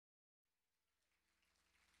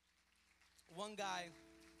one guy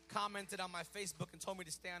commented on my Facebook and told me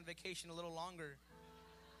to stay on vacation a little longer.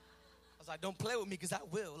 I was like, don't play with me because I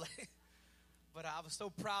will. But I was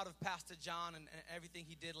so proud of Pastor John and everything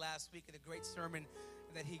he did last week and the great sermon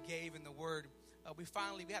that he gave in the Word. We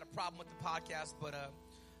had a problem with the podcast, but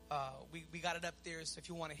we got it up there. So if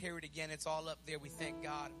you want to hear it again, it's all up there. We thank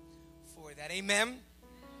God for that. Amen.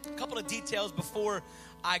 A couple of details before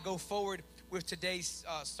I go forward with today's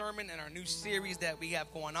sermon and our new series that we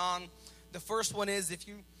have going on. The first one is, if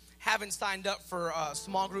you haven't signed up for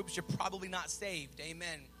small groups, you're probably not saved.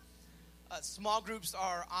 Amen. Small groups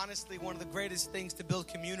are honestly one of the greatest things to build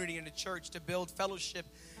community in the church, to build fellowship.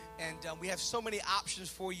 And we have so many options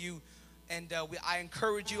for you. And I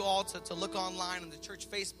encourage you all to look online on the church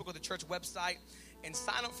Facebook or the church website and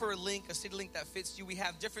sign up for a city link that fits you. We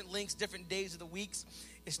have different links, different days of the weeks.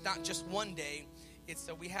 It's not just one day.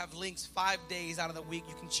 We have links 5 days out of the week.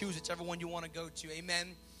 You can choose whichever one you want to go to.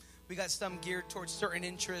 Amen. We got some geared towards certain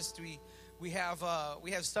interests. We have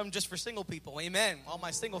some just for single people. Amen. All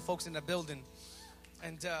my single folks in the building.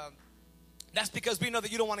 And that's because we know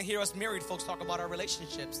that you don't want to hear us married folks talk about our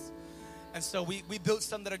relationships. And so we built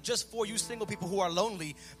some that are just for you single people who are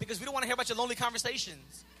lonely, because we don't want to hear about your lonely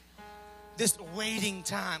conversations. This waiting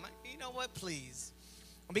time. You know what? Please.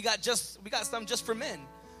 And we got some just for men.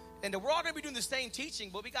 And we're all going to be doing the same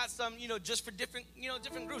teaching, but we got some, just for different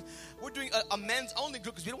groups. We're doing a men's only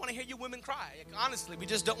group because we don't want to hear you women cry. Honestly, we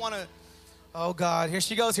just don't want to. Oh, God, here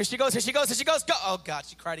she goes. Go. Oh, God,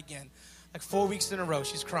 she cried again. Like 4 weeks in a row,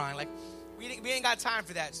 she's crying. Like, we ain't got time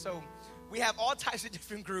for that. So we have all types of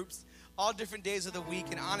different groups, all different days of the week.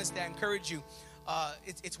 And honestly, I encourage you.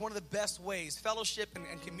 It's one of the best ways. Fellowship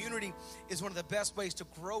and community is one of the best ways to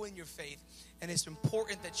grow in your faith. And it's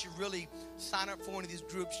important that you really sign up for one of these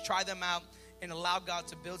groups, try them out, and allow God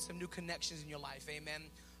to build some new connections in your life. Amen.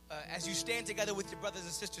 As you stand together with your brothers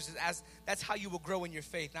and sisters, that's how you will grow in your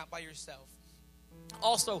faith, not by yourself.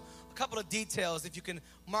 Also, a couple of details. If you can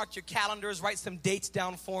mark your calendars, write some dates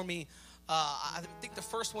down for me. I think the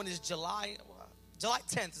first one is July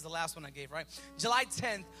 10th is the last one I gave, right? July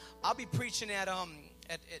 10th, I'll be preaching at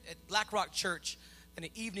Black Rock Church in an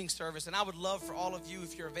evening service, and I would love for all of you,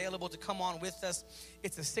 if you're available, to come on with us.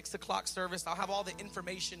 It's a 6 o'clock service. I'll have all the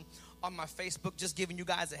information on my Facebook, just giving you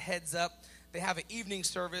guys a heads up. They have an evening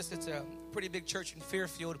service. It's a pretty big church in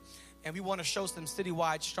Fairfield, and we want to show some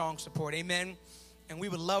citywide strong support. Amen. And we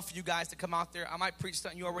would love for you guys to come out there. I might preach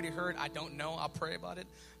something you already heard. I don't know. I'll pray about it.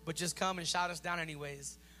 But just come and shout us down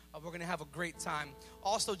anyways. We're going to have a great time.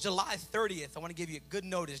 Also, July 30th, I want to give you a good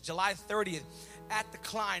notice. July 30th at the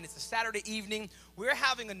Klein. It's a Saturday evening. We're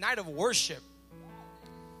having a night of worship.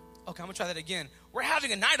 Okay, I'm going to try that again. We're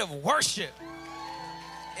having a night of worship.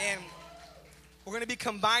 And we're going to be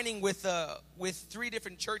combining with 3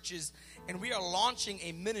 different churches. And we are launching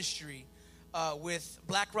a ministry with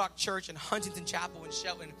Black Rock Church and Huntington Chapel in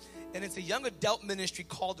Shelton. And it's a young adult ministry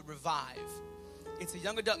called The Revive. It's a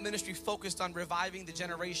young adult ministry focused on reviving the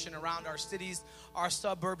generation around our cities, our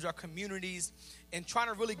suburbs, our communities, and trying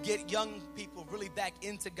to really get young people really back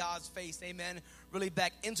into God's face, amen, really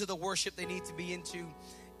back into the worship they need to be into.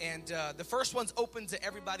 And the first one's open to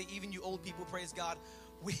everybody, even you old people, praise God.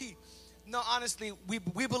 Honestly,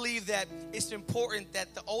 we believe that it's important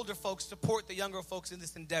that the older folks support the younger folks in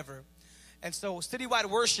this endeavor. And so Citywide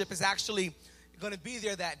Worship is actually going to be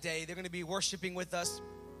there that day. They're going to be worshiping with us.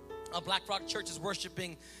 Black Rock Church is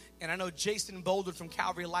worshiping, and I know Jason Boulder from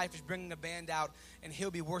Calvary Life is bringing the band out, and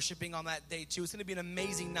he'll be worshiping on that day too. It's going to be an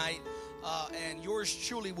amazing night, and yours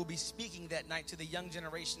truly will be speaking that night to the young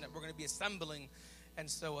generation that we're going to be assembling. And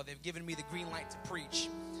so they've given me the green light to preach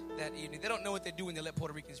that evening. They don't know what they do when they let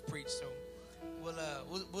Puerto Ricans preach, so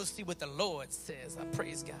we'll see what the Lord says. I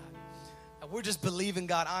praise God. We're just believing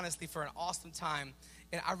God, honestly, for an awesome time.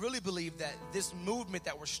 And I really believe that this movement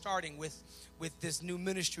that we're starting with this new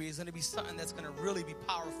ministry is going to be something that's going to really be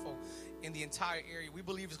powerful in the entire area. We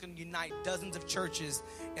believe it's going to unite dozens of churches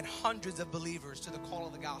and hundreds of believers to the call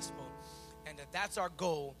of the gospel. And that's our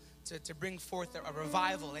goal, to bring forth a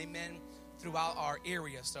revival, amen, throughout our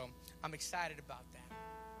area. So I'm excited about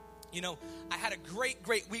that. I had a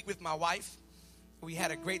great week with my wife. We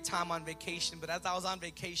had a great time on vacation. But as I was on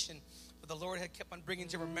vacation, the Lord had kept on bringing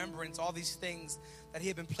to remembrance all these things that he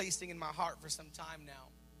had been placing in my heart for some time now.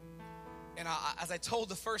 And as I told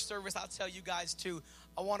the first service, I'll tell you guys too,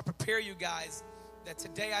 I want to prepare you guys that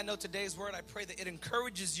today, I know today's word, I pray that it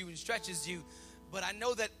encourages you and stretches you. But I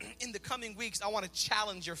know that in the coming weeks, I want to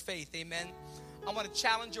challenge your faith, amen. I want to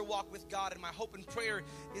challenge your walk with God, and my hope and prayer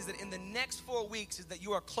is that in the next 4 weeks is that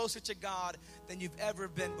you are closer to God than you've ever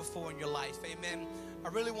been before in your life, amen. I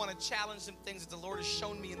really want to challenge some things that the Lord has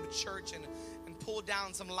shown me in the church and pull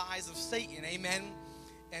down some lies of Satan, amen,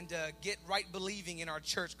 and get right believing in our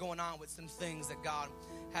church, going on with some things that God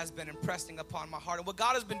has been impressing upon my heart. And what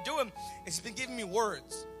God has been doing is he's been giving me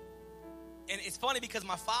words. And it's funny because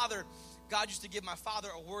God used to give my father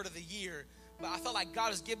a word of the year, but I felt like God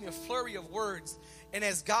has given me a flurry of words. And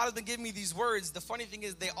as God has been giving me these words, the funny thing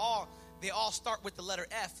is they all start with the letter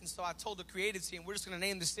F. And so I told the creative team, we're just going to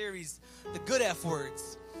name the series the good F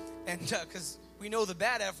words. And because we know the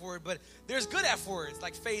bad F word, but there's good F words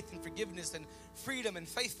like faith and forgiveness and freedom and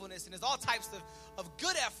faithfulness. And there's all types of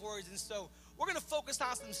good F words. And so we're going to focus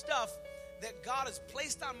on some stuff that God has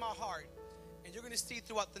placed on my heart. And you're going to see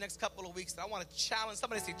throughout the next couple of weeks that I want to challenge.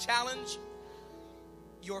 Somebody say, challenge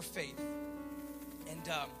your faith. And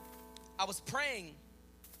I was praying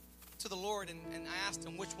to the Lord, and I asked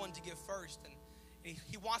him which one to give first. And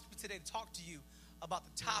he wants me today to talk to you about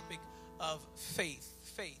the topic of faith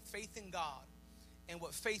in God, and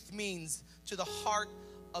what faith means to the heart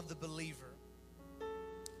of the believer.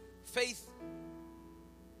 Faith,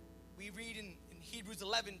 we read in Hebrews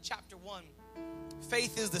 11, chapter 1,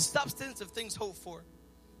 faith is the substance of things hoped for,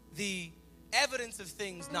 the evidence of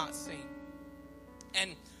things not seen.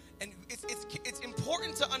 And it's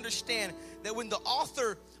important to understand that when the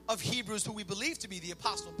author of Hebrews, who we believe to be the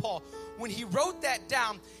Apostle Paul, when he wrote that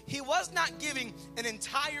down, he was not giving an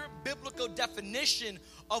entire biblical definition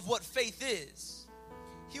of what faith is.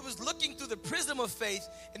 He was looking through the prism of faith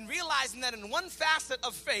and realizing that in one facet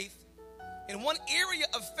of faith, in one area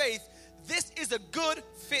of faith, this is a good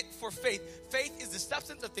fit for faith. Faith is the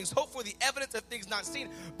substance of things hoped for, the evidence of things not seen.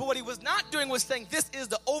 But what he was not doing was saying this is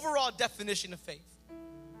the overall definition of faith.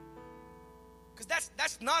 Because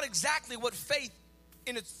that's not exactly what faith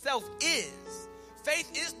in itself is.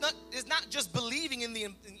 Faith is not just believing in the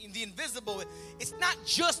invisible. It's not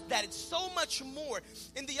just that. It's so much more.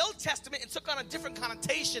 In the Old Testament, it took on a different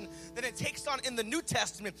connotation than it takes on in the New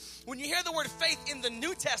Testament. When you hear the word faith in the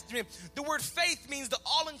New Testament, the word faith means the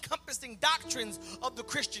all-encompassing doctrines of the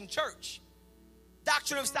Christian church.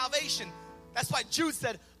 Doctrine of salvation. That's why Jude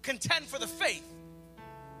said, contend for the faith.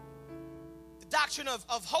 The doctrine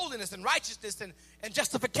of holiness and righteousness and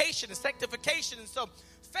justification and sanctification. And so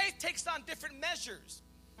faith takes on different measures,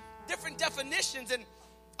 different definitions. And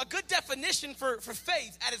a good definition for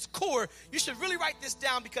faith at its core, you should really write this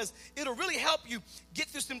down because it'll really help you get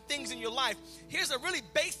through some things in your life. Here's a really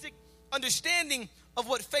basic understanding of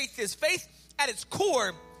what faith is. Faith at its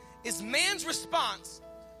core is man's response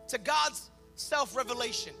to God's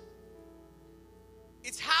self-revelation.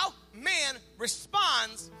 It's how man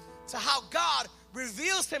responds to how God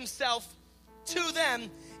reveals himself to them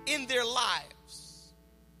in their lives.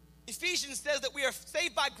 Ephesians says that we are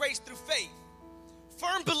saved by grace through faith.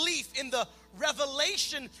 Firm belief in the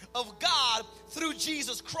revelation of God through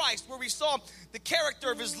Jesus Christ, where we saw the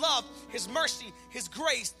character of his love, his mercy, his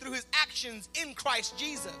grace through his actions in Christ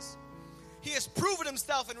Jesus. He has proven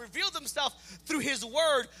himself and revealed himself through his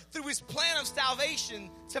word, through his plan of salvation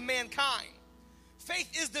to mankind.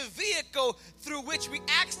 Faith is the vehicle through which we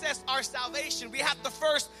access our salvation. We have to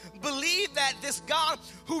first believe that this God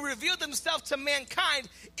who revealed himself to mankind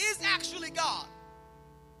is actually God.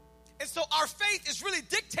 And so our faith is really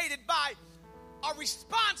dictated by our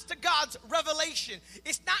response to God's revelation.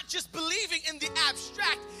 It's not just believing in the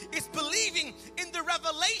abstract, it's believing in the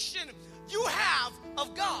revelation you have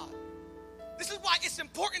of God. This is why it's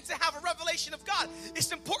important to have a revelation of God.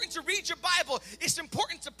 It's important to read your Bible. It's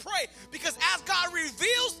important to pray, because as God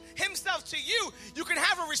reveals himself to you, you can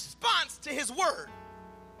have a response to his word.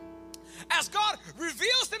 As God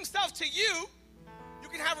reveals himself to you, you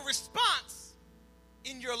can have a response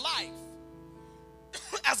in your life.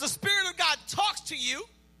 As the Spirit of God talks to you,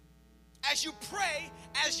 as you pray,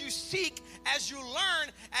 as you seek, as you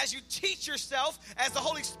learn, as you teach yourself, as the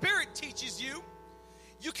Holy Spirit teaches you,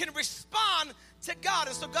 you can respond to God.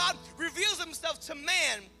 And so God reveals himself to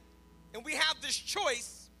man, and we have this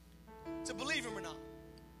choice to believe him or not.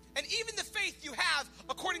 And even the faith you have,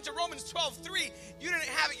 according to Romans 12:3, you didn't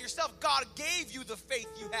have it yourself. God gave you the faith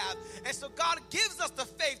you have. And so God gives us the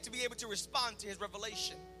faith to be able to respond to his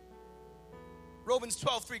revelation. Romans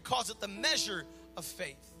 12:3 calls it the measure of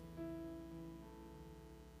faith.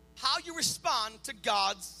 How you respond to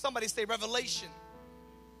God's, somebody say, revelation.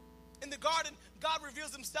 In the garden, God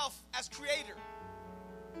reveals himself as creator,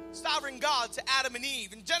 sovereign God to Adam and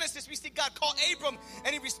Eve. In Genesis, we see God call Abram,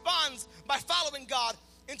 and he responds by following God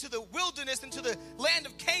into the wilderness, into the land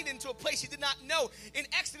of Canaan, to a place he did not know. In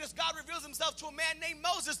Exodus, God reveals himself to a man named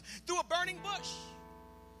Moses through a burning bush.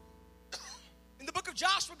 In the book of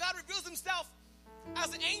Joshua, God reveals himself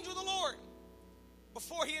as an angel of the Lord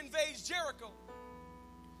before he invades Jericho.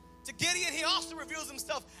 To Gideon, he also reveals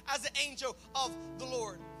himself as the angel of the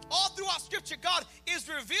Lord. All throughout Scripture, God is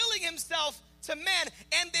revealing himself to men,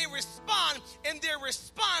 and they respond, and their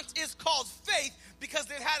response is called faith, because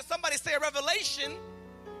they've had somebody say a revelation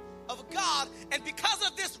of God, and because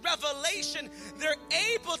of this revelation, they're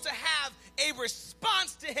able to have a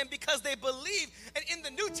response to him because they believe. And in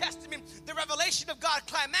the New Testament, the revelation of God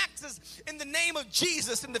climaxes in the name of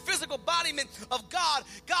Jesus, in the physical embodiment of God,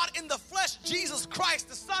 God in the flesh, Jesus Christ,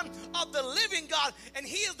 the Son of the living God, and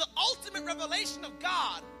he is the ultimate revelation of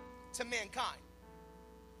God to mankind,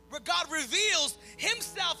 where God reveals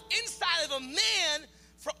himself inside of a man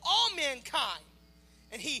for all mankind.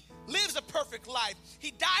 And he lives a perfect life.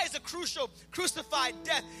 He dies a crucified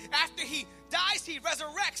death. After he dies, he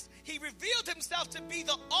resurrects. He revealed himself to be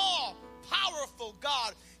the all-powerful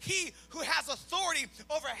God, he who has authority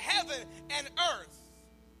over heaven and earth.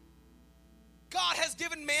 God has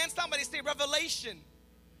given man, somebody say revelation.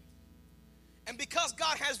 And because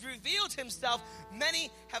God has revealed himself,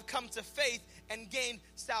 many have come to faith and gained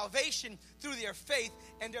salvation through their faith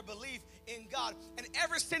and their belief in God. And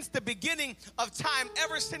ever since the beginning of time,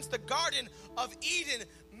 ever since the Garden of Eden,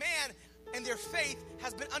 man and their faith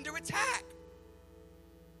has been under attack.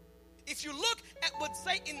 If you look at what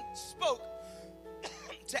Satan spoke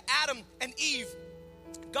to Adam and Eve,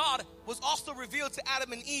 God was also revealed to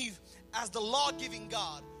Adam and Eve as the law-giving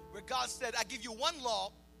God, where God said, I give you one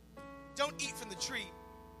law: don't eat from the tree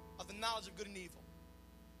of the knowledge of good and evil.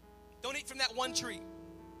 Don't eat from that one tree.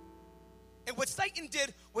 And what Satan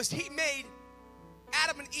did was he made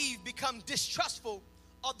Adam and Eve become distrustful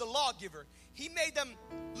of the lawgiver. He made them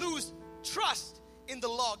lose trust in the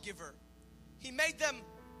lawgiver. He made them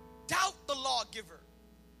doubt the lawgiver.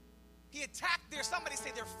 He attacked somebody say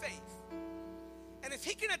their faith. And if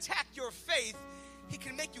he can attack your faith, he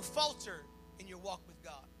can make you falter in your walk with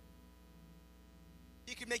God.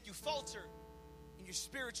 He can make you falter in your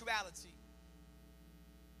spirituality.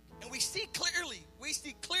 And we see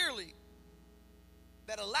clearly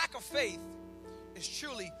that a lack of faith is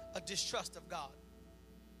truly a distrust of God.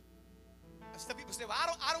 And some people say, well,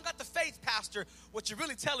 I don't got the faith, Pastor. What you're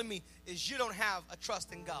really telling me is you don't have a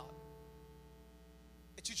trust in God.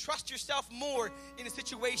 That you trust yourself more in a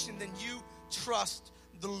situation than you trust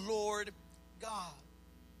the Lord God.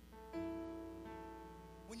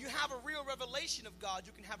 When you have a real revelation of God,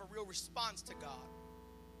 you can have a real response to God.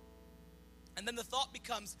 And then the thought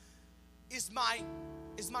becomes, is my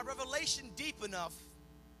revelation deep enough?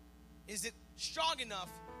 Is it strong enough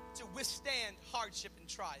to withstand hardship and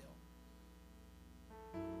trial?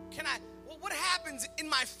 What happens in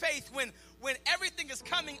my faith when everything is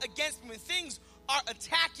coming against me, when things are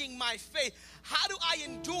attacking my faith? How do I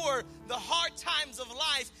endure the hard times of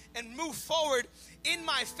life and move forward in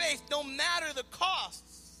my faith no matter the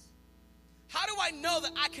costs? How do I know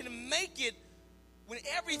that I can make it when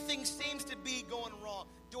everything seems to be going wrong?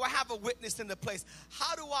 Do I have a witness in the place?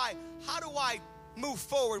 How do I move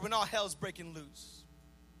forward when all hell's breaking loose?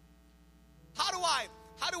 How do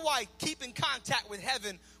I keep in contact with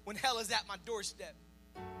heaven when hell is at my doorstep?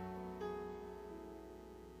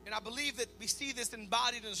 And I believe that we see this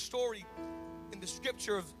embodied in a story in the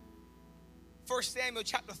scripture of 1 Samuel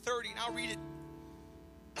chapter 30. And I'll read it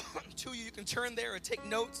to you. You can turn there or take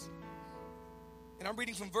notes. And I'm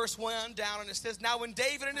reading from verse 1 down, and it says, Now when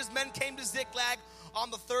David and his men came to Ziklag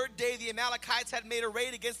on the third day, the Amalekites had made a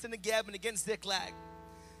raid against the Negeb and against Ziklag.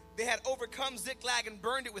 They had overcome Ziklag and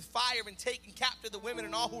burned it with fire and taken captive the women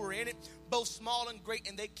and all who were in it, both small and great,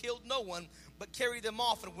 and they killed no one, but carried them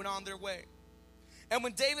off and went on their way. And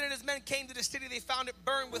when David and his men came to the city, they found it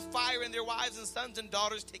burned with fire and their wives and sons and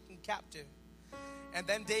daughters taken captive. And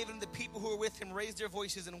then David and the people who were with him raised their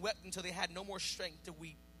voices and wept until they had no more strength to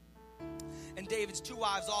weep. And David's two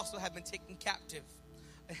wives also had been taken captive,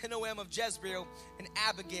 Ahinoam of Jezreel and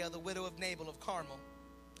Abigail, the widow of Nabal of Carmel.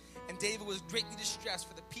 And David was greatly distressed,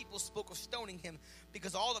 for the people spoke of stoning him,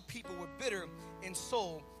 because all the people were bitter in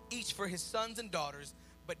soul, each for his sons and daughters.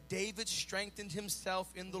 But David strengthened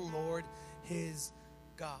himself in the Lord his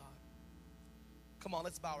God. Come on,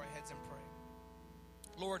 let's bow our heads and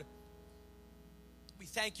pray. Lord, we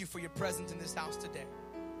thank you for your presence in this house today.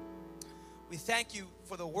 We thank you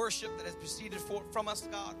for the worship that has proceeded from us,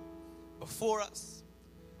 God, before us.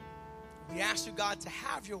 We ask you, God, to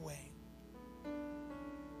have your way,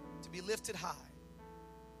 to be lifted high.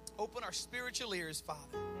 Open our spiritual ears,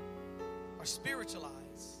 Father, our spiritual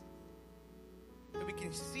eyes, that we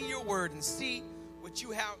can see your word and see what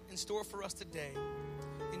you have in store for us today.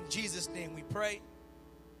 In Jesus' name we pray.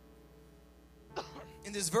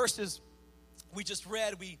 In these verses we just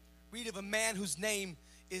read, we read of a man whose name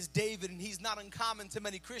is David, and he's not uncommon to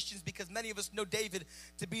many Christians because many of us know David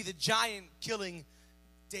to be the giant-killing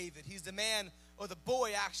David. He's the man, or the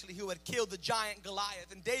boy actually, who had killed the giant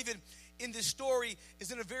Goliath. And David in this story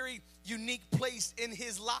is in a very unique place in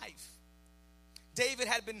his life. David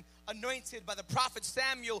had been anointed by the prophet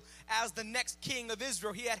Samuel as the next king of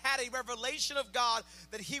Israel. He had had a revelation of God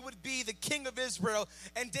that he would be the king of Israel.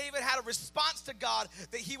 And David had a response to God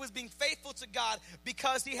that he was being faithful to God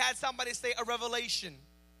because he had somebody say a revelation.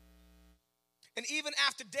 And even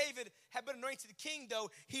after David had been anointed king, though,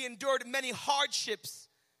 he endured many hardships.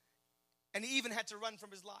 And he even had to run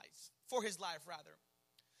from his life, for his life rather.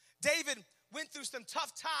 David went through some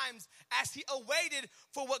tough times as he awaited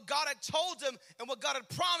for what God had told him and what God had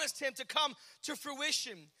promised him to come to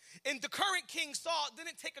fruition. And the current king, Saul,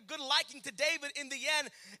 didn't take a good liking to David in the end,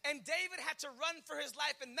 and David had to run for his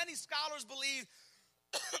life. And many scholars believe,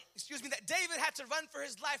 that David had to run for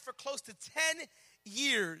his life for close to 10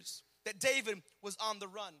 years that David was on the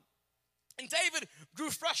run. And David grew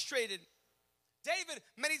frustrated. David,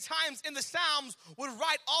 many times in the Psalms, would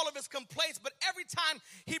write all of his complaints, but every time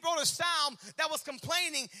he wrote a psalm that was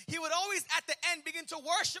complaining, he would always at the end begin to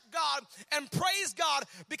worship God and praise God,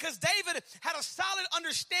 because David had a solid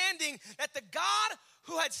understanding that the God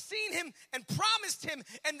who had seen him and promised him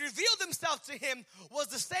and revealed himself to him was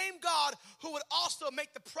the same God who would also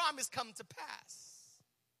make the promise come to pass.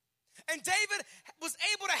 And David was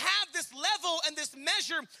able to have this level and this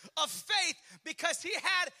measure of faith because he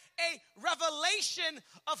had a revelation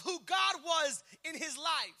of who God was in his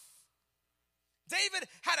life. David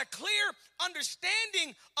had a clear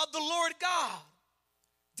understanding of the Lord God.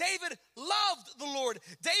 David loved the Lord.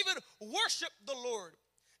 David worshiped the Lord.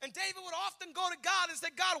 And David would often go to God and say,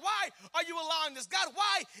 God, why are you allowing this? God,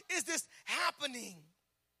 why is this happening?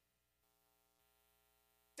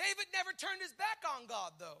 David never turned his back on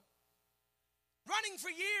God, though. Running for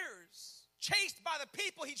years, chased by the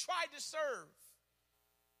people he tried to serve.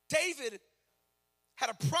 David had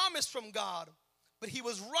a promise from God, but he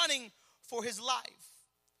was running for his life.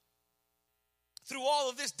 Through all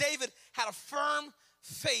of this, David had a firm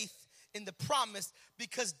faith in the promise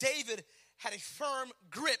because David had a firm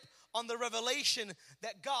grip on the revelation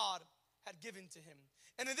that God had given to him.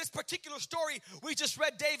 And in this particular story we just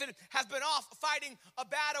read, David has been off fighting a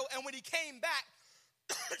battle, and when he came back,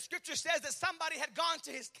 Scripture says that somebody had gone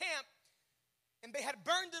to his camp and they had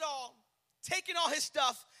burned it all, taken all his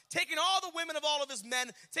stuff, taken all the women of all of his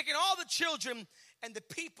men, taken all the children, and the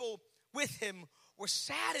people with him were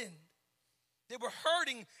saddened. They were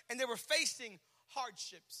hurting and they were facing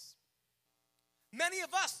hardships. Many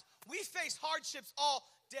of us, we face hardships all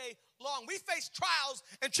day long. We face trials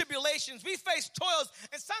and tribulations. We face toils.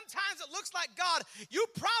 And sometimes it looks like, God, you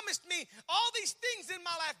promised me all these things in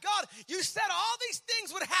my life. God, you said all these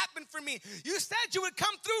things would happen for me. You said you would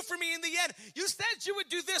come through for me in the end. You said you would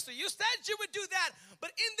do this, or you said you would do that.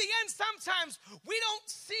 But in the end, sometimes we don't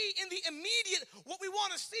see in the immediate what we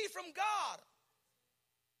want to see from God.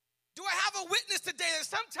 Do I have a witness today that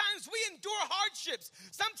sometimes we endure hardships?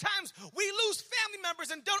 Sometimes we lose family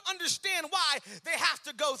members and don't understand why they have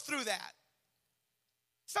to go through that.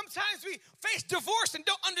 Sometimes we face divorce and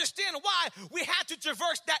don't understand why we had to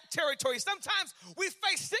traverse that territory. Sometimes we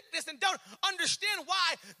face sickness and don't understand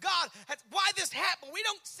why this happened. We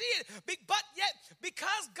don't see it, but yet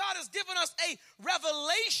because God has given us a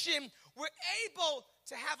revelation, we're able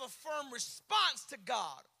to have a firm response to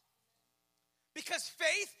God. Because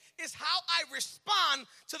faith is how I respond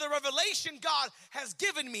to the revelation God has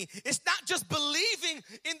given me. It's not just believing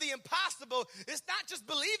in the impossible. It's not just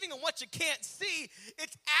believing in what you can't see.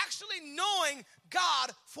 It's actually knowing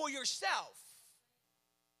God for yourself.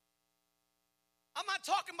 I'm not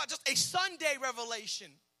talking about just a Sunday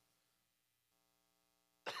revelation.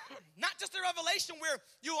 Not just a revelation where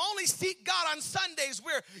you only seek God on Sundays,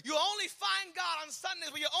 where you only find God on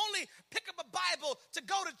Sundays, where you only pick up a Bible to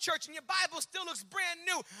go to church and your Bible still looks brand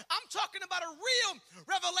new. I'm talking about a real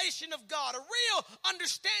revelation of God, a real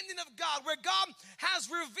understanding of God, where God has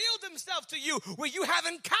revealed himself to you, where you have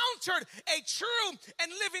encountered a true and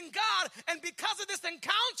living God, and because of this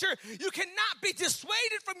encounter, you cannot be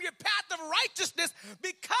dissuaded from your path of righteousness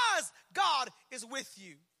because God is with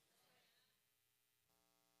you.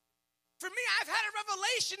 For me, I've had a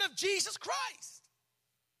revelation of Jesus Christ.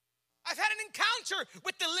 I've had an encounter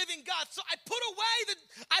with the living God. So I put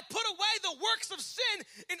away the works of sin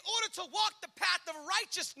in order to walk the path of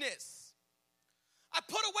righteousness. I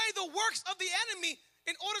put away the works of the enemy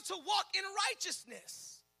in order to walk in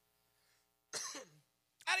righteousness.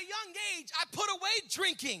 At a young age, I put away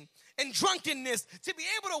drinking and drunkenness to be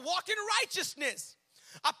able to walk in righteousness.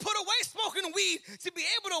 I put away smoking weed to be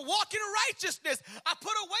able to walk in righteousness. I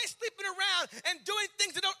put away sleeping around and doing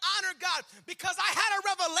things that don't honor God because I had a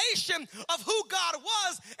revelation of who God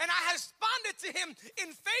was, and I had responded to him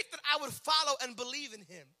in faith that I would follow and believe in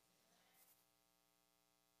him.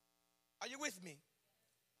 Are you with me?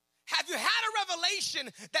 Have you had a revelation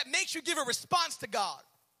that makes you give a response to God?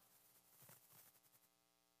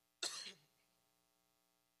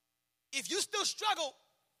 If you still struggle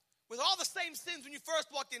with all the same sins when you first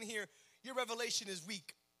walked in here, your revelation is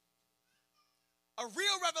weak. A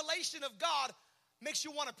real revelation of God makes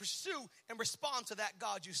you want to pursue and respond to that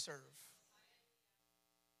God you serve.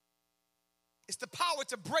 It's the power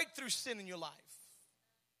to break through sin in your life.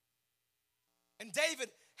 And David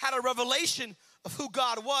had a revelation of who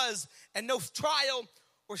God was, and no trial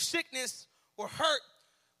or sickness or hurt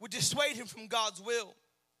would dissuade him from God's will.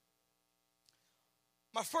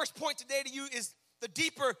 My first point today to you is the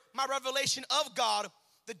deeper my revelation of God,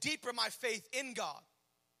 the deeper my faith in God.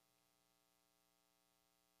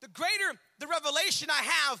 The greater the revelation I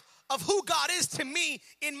have of who God is to me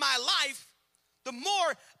in my life, the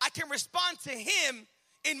more I can respond to him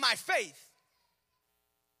in my faith.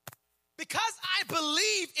 Because I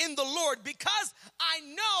believe in the Lord, because I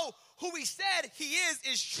know who he said he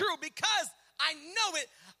is true, because I know it,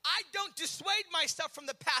 I don't dissuade myself from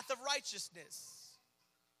the path of righteousness.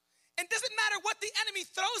 And it doesn't matter what the enemy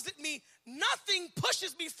throws at me, nothing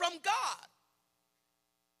pushes me from God.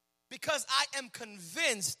 Because I am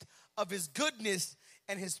convinced of his goodness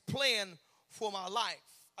and his plan for my life.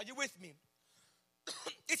 Are you with me?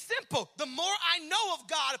 It's simple. The more I know of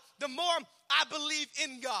God, the more I believe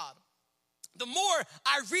in God. The more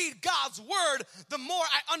I read God's word, the more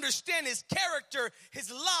I understand his character,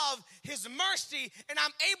 his love, his mercy, and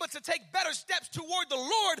I'm able to take better steps toward the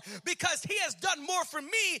Lord because he has done more for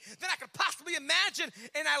me than I could possibly imagine.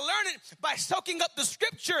 And I learn it by soaking up the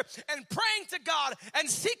scripture and praying to God and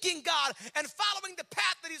seeking God and following the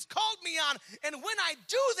path that he's called me on. And when I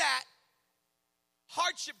do that,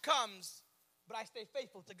 hardship comes, but I stay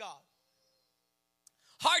faithful to God.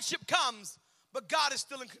 Hardship comes, but God is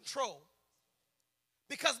still in control.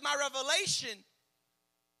 Because my revelation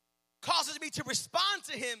causes me to respond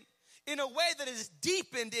to him in a way that is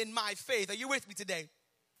deepened in my faith. Are you with me today?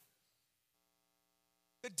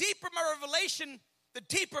 The deeper my revelation, the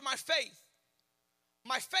deeper my faith.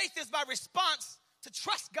 My faith is my response to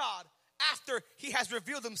trust God after he has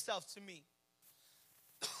revealed himself to me.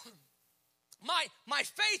 My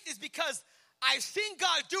faith is because I've seen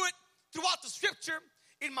God do it throughout the scripture,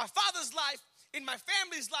 in my father's life, in my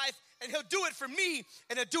family's life, and he'll do it for me,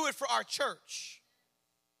 and he'll do it for our church.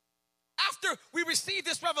 After we receive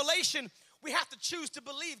this revelation, we have to choose to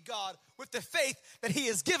believe God with the faith that he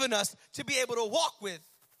has given us to be able to walk with.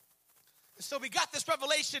 And so we got this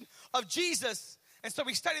revelation of Jesus. And so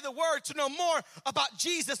we study the word to know more about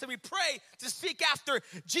Jesus, and we pray to seek after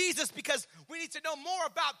Jesus because we need to know more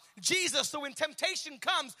about Jesus. So when temptation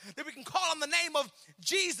comes, that we can call on the name of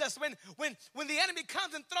Jesus. When the enemy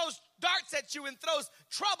comes and throws darts at you and throws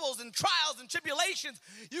troubles and trials and tribulations,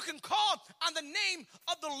 you can call on the name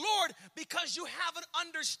of the Lord because you have an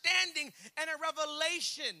understanding and a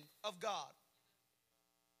revelation of God.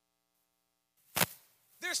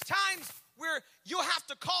 There's times where you'll have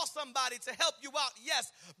to call somebody to help you out,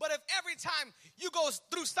 yes. But if every time you go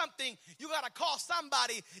through something, you got to call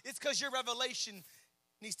somebody, it's because your revelation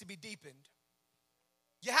needs to be deepened.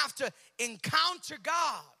 You have to encounter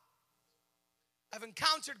God. I've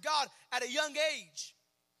encountered God at a young age.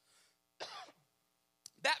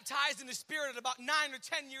 Baptized in the Spirit at about 9 or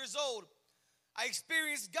 10 years old. I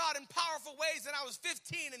experienced God in powerful ways when I was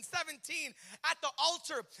 15 and 17. At the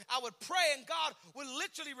altar, I would pray and God would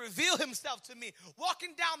literally reveal himself to me.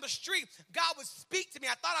 Walking down the street, God would speak to me.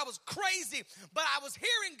 I thought I was crazy, but I was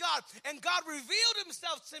hearing God and God revealed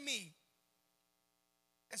himself to me.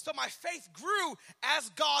 And so my faith grew as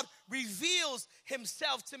God reveals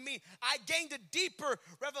himself to me. I gained a deeper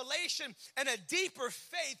revelation and a deeper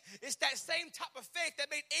faith. It's that same type of faith that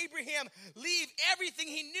made Abraham leave everything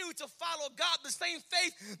he knew to follow God. The same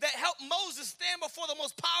faith that helped Moses stand before the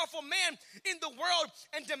most powerful man in the world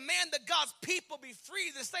and demand that God's people be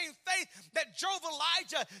free. The same faith that drove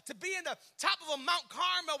Elijah to be in the top of a Mount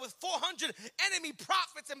Carmel with 400 enemy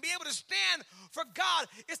prophets and be able to stand for God.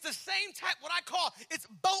 It's the same type, what I call, it's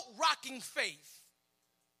boat-rocking faith.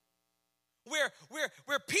 Where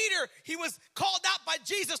Peter, he was called out by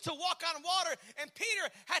Jesus to walk on water, and Peter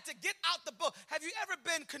had to get out the boat. Have you ever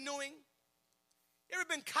been canoeing? You ever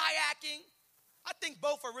been kayaking? I think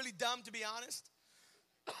both are really dumb, to be honest.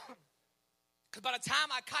 Because by the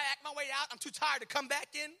time I kayak my way out, I'm too tired to come back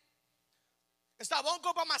in. And so I won't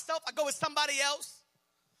go by myself. I go with somebody else.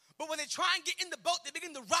 But when they try and get in the boat, they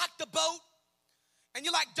begin to rock the boat. And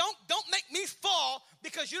you're like, don't make me fall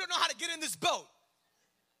because you don't know how to get in this boat.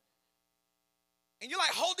 And you're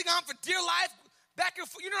like holding on for dear life, back and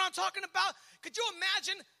forth. You know what I'm talking about? Could you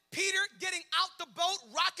imagine Peter getting out the boat,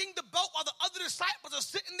 rocking the boat while the other disciples are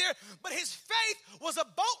sitting there? But his faith was a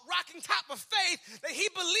boat-rocking type of faith that he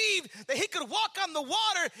believed that he could walk on the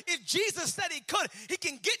water if Jesus said he could. He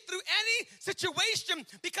can get through any situation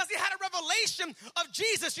because he had a revelation of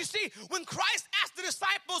Jesus. You see, when Christ asked the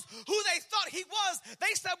disciples who they thought he was,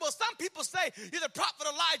 they said, well, some people say you're the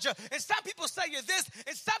prophet Elijah, and some people say you're this,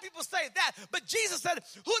 and some people say that. But Jesus said,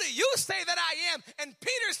 who do you say that I am? And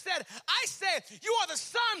Peter said, I say you are the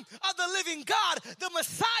Son of the living God, the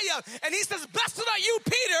Messiah. And he says, blessed are you,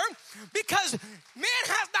 Peter, because man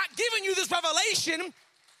has not given you this revelation.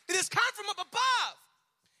 It has come from up above.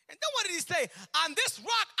 And then what did he say? On this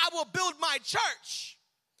rock I will build my church,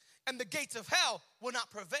 and the gates of hell will not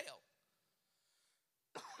prevail.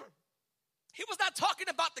 He was not talking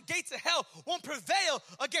about the gates of hell won't prevail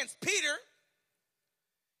against Peter.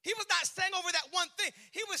 He was not saying over that one thing.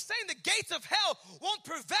 He was saying the gates of hell won't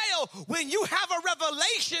prevail when you have a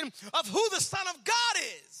revelation of who the Son of God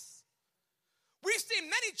is. We've seen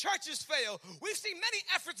many churches fail. We've seen many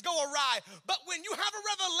efforts go awry. But when you have a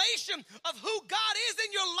revelation of who God is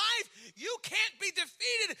in your life, you can't be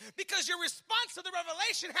defeated because your response to the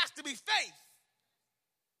revelation has to be faith.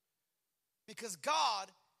 Because God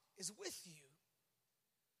is with you.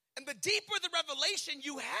 And the deeper the revelation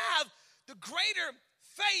you have, the greater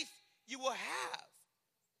faith you will have.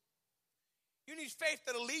 You need faith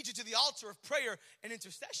that'll lead you to the altar of prayer and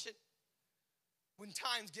intercession when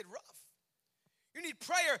times get rough. You need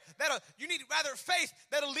faith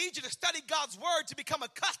that'll lead you to study God's word, to become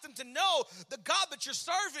accustomed to know the God that you're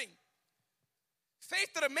serving. Faith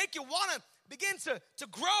that'll make you want to begin to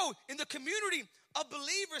grow in the community of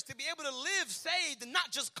believers, to be able to live saved and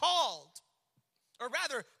not just called, or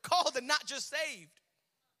rather called and not just saved.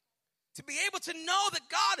 To be able to know that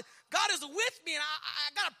God is with me and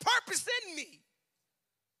I got a purpose in me.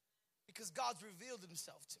 Because God's revealed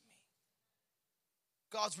himself to me.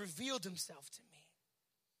 God's revealed himself to me.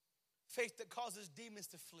 Faith that causes demons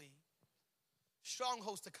to flee.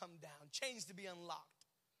 Strongholds to come down. Chains to be unlocked.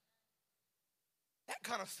 That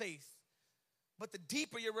kind of faith. But the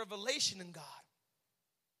deeper your revelation in God,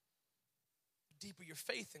 the deeper your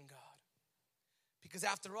faith in God. Because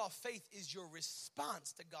after all, faith is your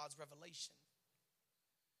response to God's revelation.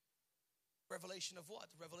 Revelation of what?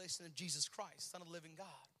 The revelation of Jesus Christ, Son of the living God.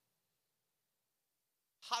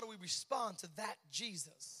 How do we respond to that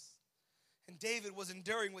Jesus? And David was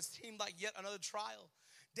enduring what seemed like yet another trial.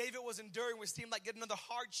 David was enduring what seemed like yet another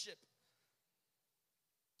hardship.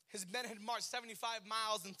 His men had marched 75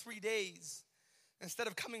 miles in 3 days. Instead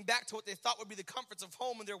of coming back to what they thought would be the comforts of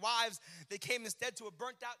home and their wives, they came instead to a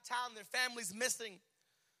burnt-out town, their families missing.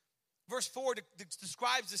 Verse 4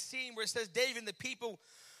 describes the scene where it says, David and the people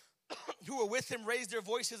who were with him raised their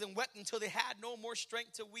voices and wept until they had no more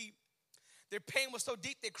strength to weep. Their pain was so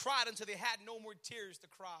deep they cried until they had no more tears to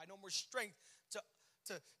cry, no more strength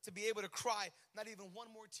to be able to cry, not even one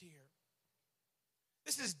more tear.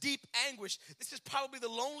 This is deep anguish. This is probably the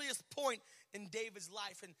loneliest point in David's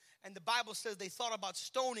life. And the Bible says they thought about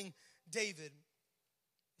stoning David.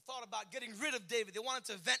 They thought about getting rid of David. They wanted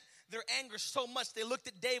to vent their anger so much they looked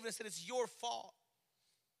at David and said, it's your fault.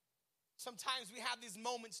 Sometimes we have these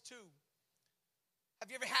moments too. Have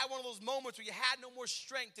you ever had one of those moments where you had no more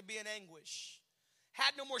strength to be in anguish?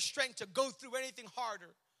 Had no more strength to go through anything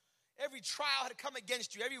harder? Every trial had come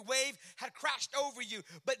against you. Every wave had crashed over you.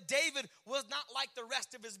 But David was not like the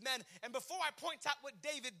rest of his men. And before I point out what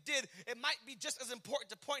David did, it might be just as important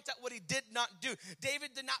to point out what he did not do.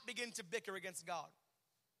 David did not begin to bicker against God.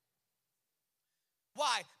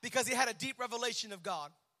 Why? Because he had a deep revelation of God.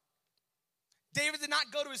 David did not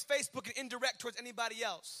go to his Facebook and indirect towards anybody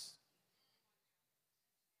else.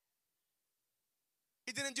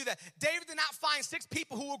 He didn't do that. David did not find 6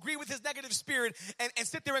 people who agree with his negative spirit and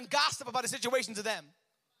sit there and gossip about his situation to them.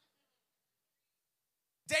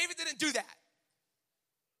 David didn't do that.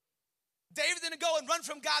 David didn't go and run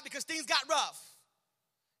from God because things got rough.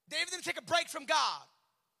 David didn't take a break from God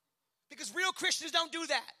because real Christians don't do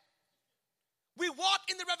that. We walk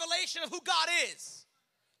in the revelation of who God is.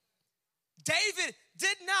 David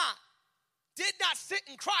did not sit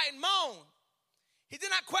and cry and moan. He did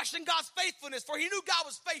not question God's faithfulness, for he knew God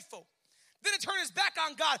was faithful. Didn't turn his back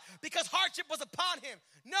on God because hardship was upon him.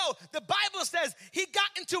 No, the Bible says he got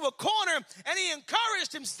into a corner and he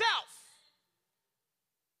encouraged himself.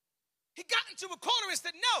 He got into a corner and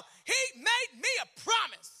said, no, he made me a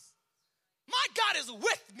promise. My God is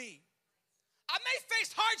with me. I'm may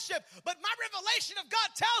face hardship, but my revelation of God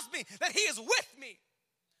tells me that he is with me.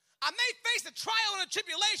 I may face a trial and a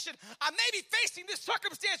tribulation. I may be facing this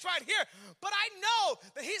circumstance right here, but I know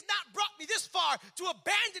that he's not brought me this far to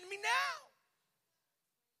abandon me now.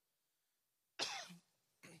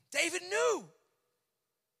 David knew.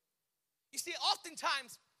 You see,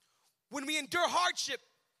 oftentimes when we endure hardship,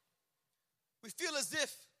 we feel as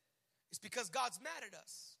if it's because God's mad at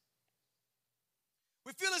us.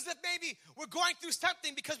 We feel as if maybe we're going through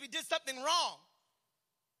something because we did something wrong.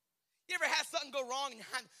 You ever had something go wrong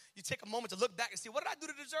and you take a moment to look back and see, what did I do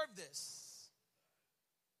to deserve this?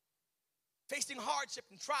 Facing hardship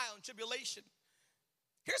and trial and tribulation.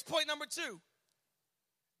 Here's point number 2.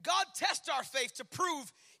 God tests our faith to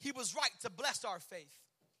prove he was right to bless our faith.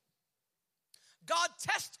 God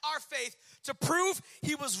tests our faith to prove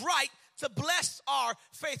he was right to bless our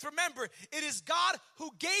faith. Remember, it is God who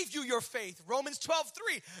gave you your faith. Romans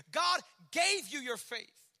 12:3. God gave you your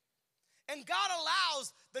faith. And God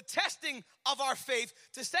allows the testing of our faith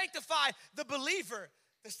to sanctify the believer.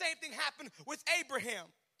 The same thing happened with Abraham.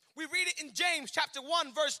 We read it in James chapter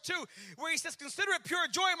 1, verse 2, where he says, consider it pure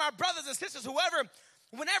joy, my brothers and sisters,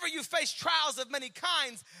 whenever you face trials of many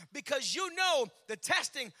kinds, because you know the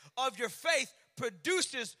testing of your faith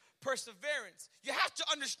produces perseverance. You have to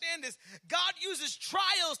understand this. God uses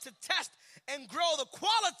trials to test and grow the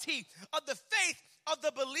quality of the faith of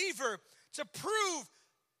the believer to prove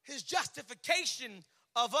his justification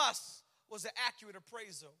of us was an accurate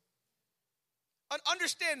appraisal.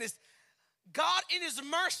 Understand this. God in his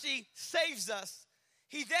mercy saves us.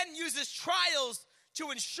 He then uses trials to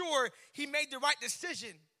ensure he made the right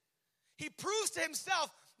decision. He proves to himself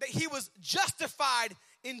that he was justified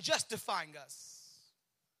in justifying us.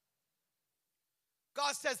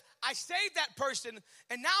 God says, I saved that person,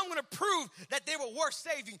 and now I'm going to prove that they were worth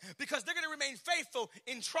saving because they're going to remain faithful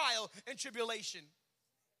in trial and tribulation.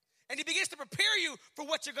 And he begins to prepare you for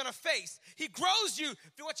what you're going to face. He grows you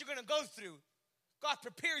through what you're going to go through. God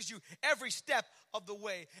prepares you every step of the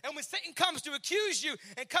way. And when Satan comes to accuse you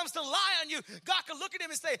and comes to lie on you, God can look at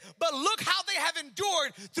him and say, but look how they have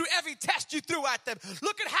endured through every test you threw at them.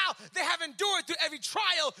 Look at how they have endured through every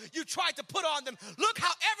trial you tried to put on them. Look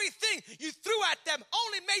how everything you threw at them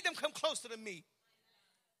only made them come closer to me.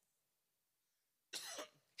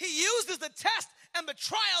 He uses the test and the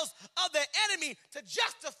trials of the enemy to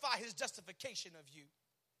justify his justification of you.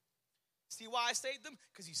 See why I saved them?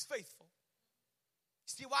 Because he's faithful.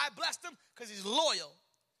 You see why I blessed him? Because he's loyal.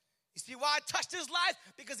 You see why I touched his life?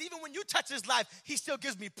 Because even when you touch his life, he still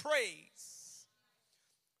gives me praise.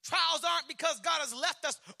 Trials aren't because God has left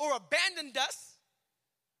us or abandoned us.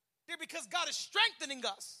 They're because God is strengthening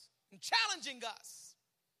us and challenging us,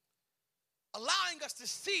 allowing us to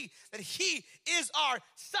see that he is our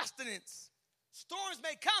sustenance. Storms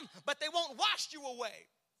may come, but they won't wash you away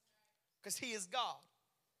because he is God.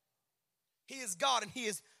 He is God and he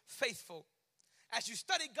is faithful. As you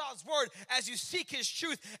study God's word, as you seek his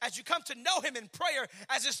truth, as you come to know him in prayer,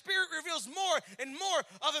 as the Spirit reveals more and more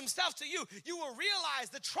of himself to you, you will realize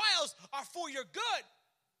the trials are for your good.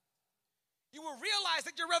 You will realize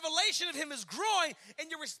that your revelation of him is growing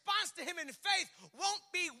and your response to him in faith won't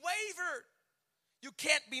be wavered. You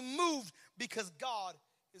can't be moved because God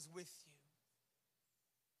is with you.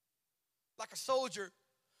 Like a soldier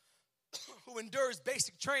who endures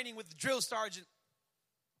basic training with the drill sergeant.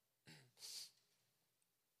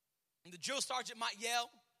 And the drill sergeant might yell,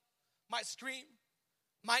 might scream,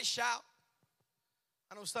 might shout.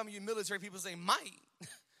 I know some of you military people say might.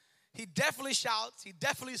 He definitely shouts, he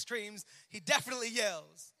definitely screams, he definitely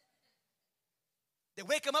yells. They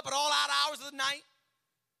wake him up at all odd hours of the night,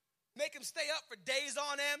 make him stay up for days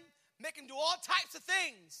on end, make him do all types of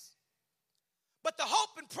things. But the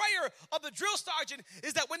hope and prayer of the drill sergeant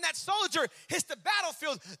is that when that soldier hits the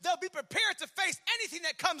battlefield, they'll be prepared to face anything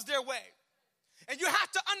that comes their way. And you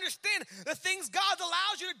have to understand the things God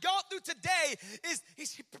allows you to go through today is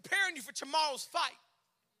he's preparing you for tomorrow's fight.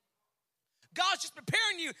 God's just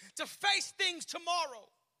preparing you to face things tomorrow.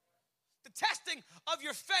 The testing of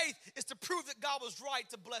your faith is to prove that God was right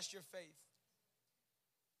to bless your faith.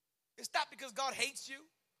 It's not because God hates you.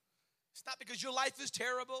 It's not because your life is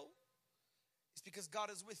terrible. It's because God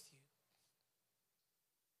is with you.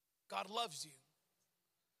 God loves you.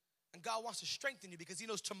 And God wants to strengthen you because he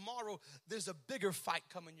knows tomorrow there's a bigger fight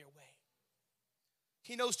coming your way.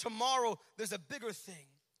 He knows tomorrow there's a bigger thing.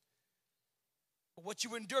 But what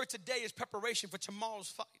you endure today is preparation for tomorrow's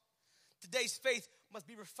fight. Today's faith must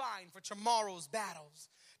be refined for tomorrow's battles.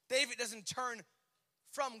 David doesn't turn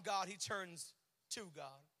from God, he turns to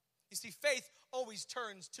God. You see, faith always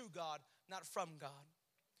turns to God, not from God.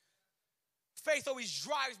 Faith always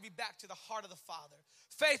drives me back to the heart of the Father.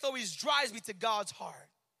 Faith always drives me to God's heart.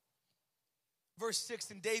 Verse 6,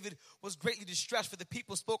 and David was greatly distressed, for the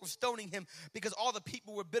people spoke of stoning him, because all the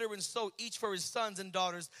people were bitter in soul, each for his sons and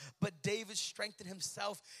daughters. But David strengthened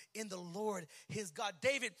himself in the Lord his God.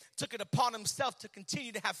 David took it upon himself to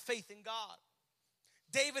continue to have faith in God.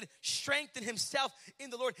 David strengthened himself in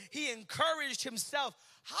the Lord. He encouraged himself.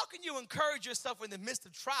 How can you encourage yourself in the midst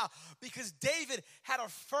of trial? Because David had a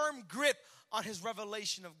firm grip on his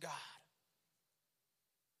revelation of God.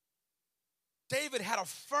 David had a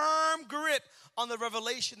firm grip on the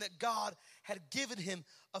revelation that God had given him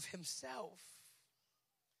of himself.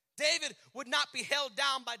 David would not be held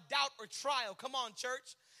down by doubt or trial. Come on,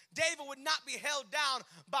 church. David would not be held down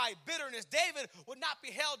by bitterness. David would not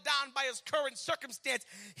be held down by his current circumstance.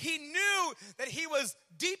 He knew that he was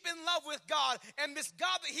deep in love with God, and this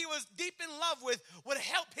God that he was deep in love with would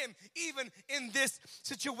help him even in this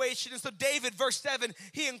situation. And so David, verse 7,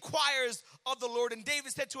 he inquires of the Lord, and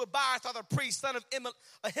David said to Abiathar the priest, son of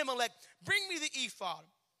Ahimelech, bring me the ephod.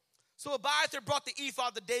 So Abiathar brought the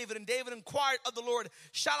ephod to David, and David inquired of the Lord,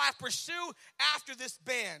 shall I pursue after this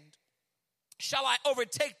band? Shall I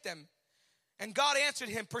overtake them? And God answered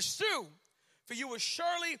him, pursue, for you will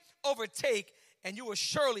surely overtake and you will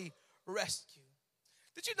surely rescue.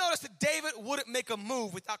 Did you notice that David wouldn't make a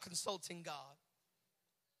move without consulting God?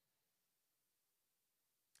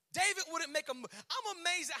 David wouldn't make a move. I'm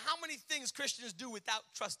amazed at how many things Christians do without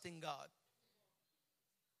trusting God.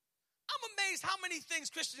 I'm amazed how many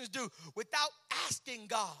things Christians do without asking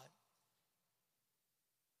God.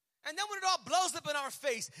 And then when it all blows up in our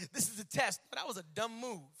face, this is a test. But that was a dumb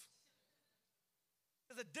move.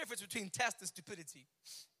 There's a difference between test and stupidity.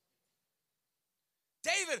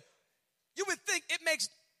 David, you would think it makes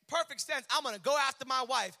perfect sense. I'm going to go after my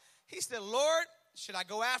wife. He said, Lord, should I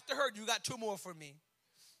go after her? You got 2 more for me.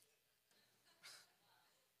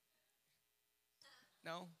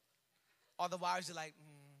 No? All the wives are like,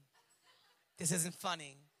 this isn't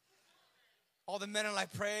funny. All the men are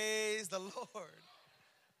like, praise the Lord.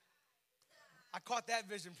 I caught that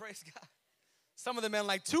vision, praise God. Some of the men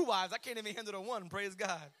like 2 wives. I can't even handle the one, praise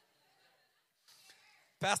God.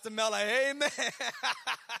 Pastor Mel like, amen.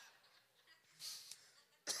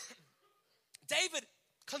 David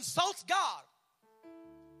consults God.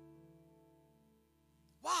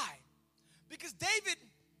 Why? Because David,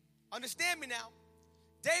 understand me now,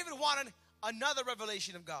 David wanted another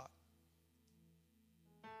revelation of God.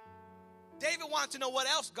 David wanted to know what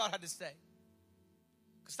else God had to say.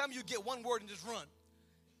 Because some of you get one word and just run.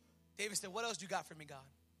 David said, what else do you got for me, God?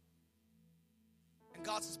 And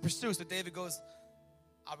God says, pursue. So David goes,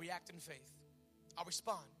 I'll react in faith. I'll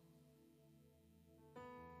respond.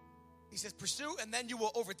 He says, pursue, and then you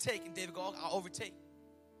will overtake. And David goes, I'll overtake.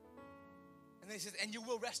 And then he says, and you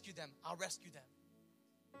will rescue them. I'll rescue them.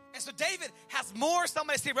 And so David has more,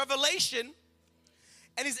 somebody say, revelation.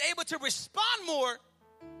 And he's able to respond more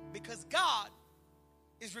because God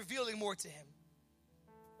is revealing more to him.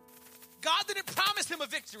 God didn't promise him a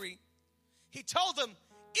victory. He told him,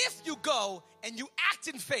 if you go and you act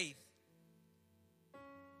in faith,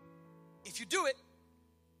 if you do it,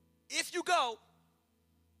 if you go,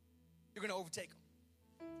 you're going to overtake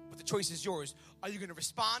him. But the choice is yours. Are you going to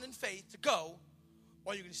respond in faith to go,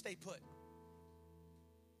 or are you going to stay put?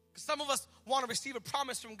 Because some of us want to receive a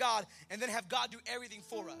promise from God and then have God do everything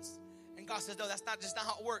for us. And God says, no, that's not just not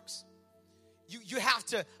how it works. You have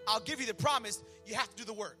to, I'll give you the promise, you have to do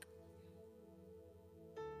the work.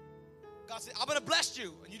 God said, I'm going to bless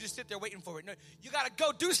you. And you just sit there waiting for it. No, you got to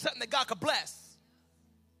go do something that God could bless.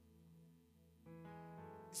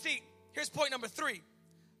 See, here's point number 3.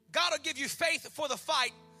 God will give you faith for the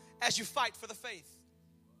fight as you fight for the faith.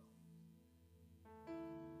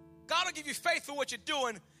 God will give you faith for what you're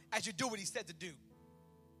doing as you do what he said to do.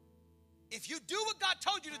 If you do what God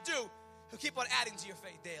told you to do, he'll keep on adding to your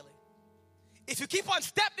faith daily. If you keep on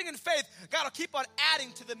stepping in faith, God will keep on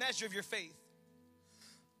adding to the measure of your faith.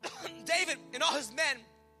 David and all his men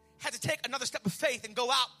had to take another step of faith and go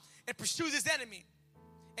out and pursue this enemy,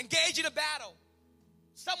 engage in a battle.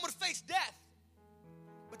 Some would face death,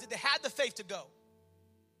 but did they have the faith to go?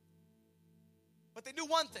 But they knew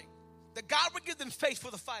one thing, that God would give them faith for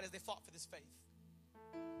the fight as they fought for this faith.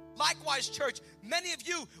 Likewise, church, many of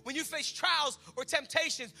you, when you face trials or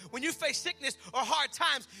temptations, when you face sickness or hard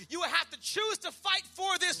times, you will have to choose to fight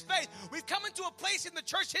for this faith. We've come into a place in the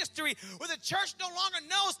church history where the church no longer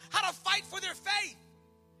knows how to fight for their faith.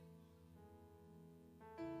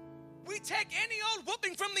 We take any old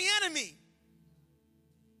whooping from the enemy.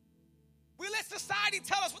 We let society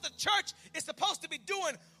tell us what the church is supposed to be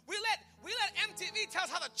doing. We let MTV tell us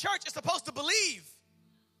how the church is supposed to believe.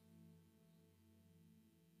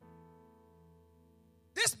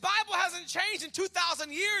 This Bible hasn't changed in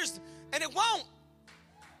 2,000 years, and it won't.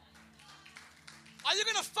 Are you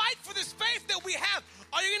going to fight for this faith that we have?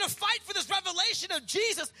 Are you going to fight for this revelation of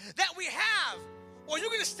Jesus that we have? Or are you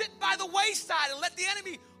going to sit by the wayside and let the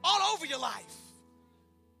enemy all over your life?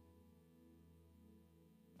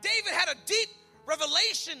 David had a deep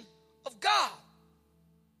revelation of God.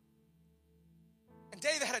 And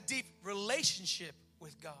David had a deep relationship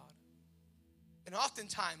with God. And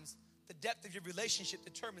oftentimes, the depth of your relationship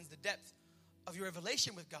determines the depth of your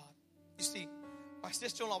revelation with God. You see, my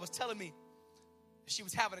sister-in-law was telling me she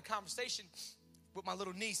was having a conversation with my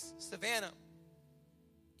little niece, Savannah.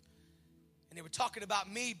 And they were talking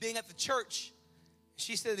about me being at the church.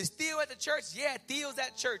 She said, is Theo at the church? Yeah, Theo's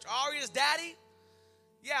at church. Aria's daddy?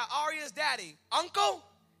 Yeah, Aria's daddy. Uncle?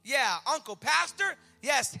 Yeah, uncle. Pastor?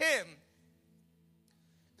 Yes, him.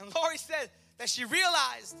 And Lori said that she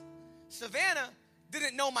realized Savannah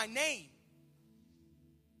didn't know my name.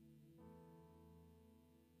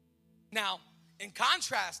 Now, in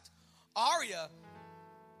contrast, Aria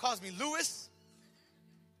calls me Louis,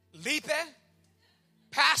 Lipe,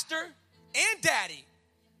 Pastor, and Daddy,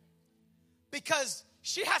 because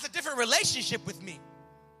she has a different relationship with me.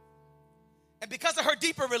 And because of her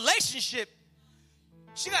deeper relationship,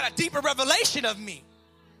 she got a deeper revelation of me.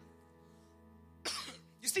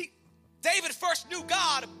 You see, David first knew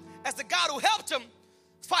God as the God who helped him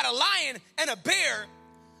fight a lion and a bear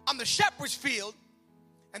on the shepherd's field.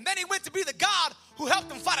 And then he went to be the God who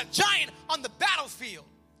helped him fight a giant on the battlefield.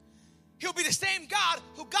 He'll be the same God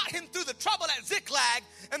who got him through the trouble at Ziklag,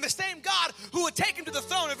 and the same God who would take him to the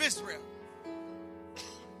throne of Israel.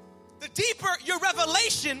 The deeper your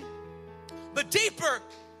revelation, the deeper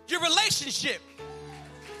your relationship.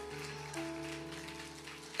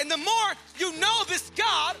 And the more you know this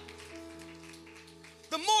God,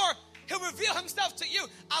 the more he'll reveal himself to you.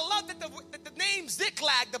 I love that the name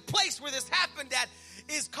Ziklag, the place where this happened at,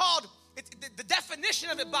 is called, the definition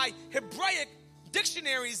of it by Hebraic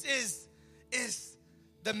dictionaries is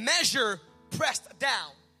the measure pressed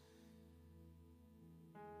down.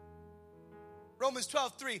 Romans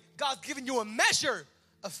 12:3, God's given you a measure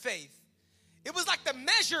of faith. It was like the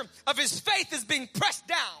measure of his faith is being pressed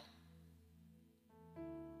down.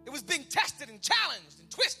 It was being tested and challenged and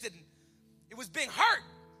twisted. And it was being hurt.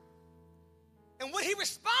 And would he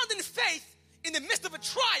respond in faith in the midst of a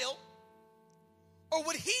trial, or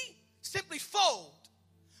would he simply fold?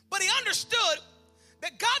 But he understood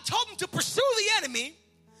that God told him to pursue the enemy,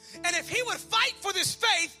 and if he would fight for this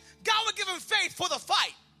faith, God would give him faith for the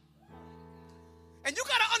fight. And you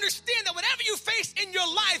got to understand that whatever you face in your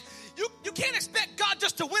life, you can't expect God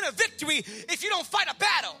just to win a victory if you don't fight a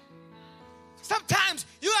battle. Sometimes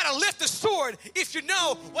you got to lift the sword if you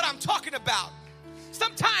know what I'm talking about.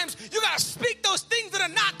 Sometimes you got to speak those things that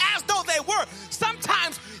are not as though they were.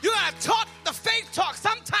 Sometimes you got to talk the faith talk.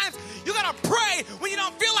 Sometimes you got to pray when you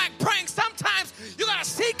don't feel like praying. Sometimes you got to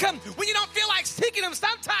seek him when you don't feel like seeking him.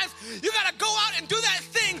 Sometimes you got to go out and do that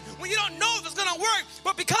thing when you don't know if it's going to work.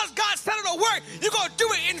 But because God said it'll work, you go do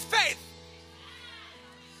it in faith.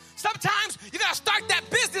 Sometimes you got to start that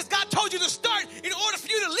business God told you to start in order for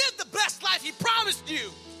you to live the blessed life he promised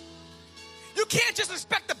you. You can't just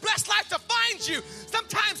expect the blessed life to find you.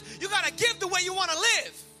 Sometimes you got to give the way you want to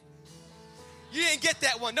live. You didn't get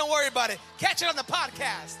that one. Don't worry about it. Catch it on the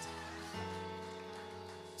podcast.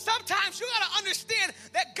 Sometimes you got to understand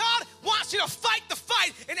that God wants you to fight the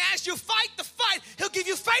fight. And as you fight the fight, he'll give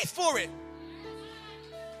you faith for it.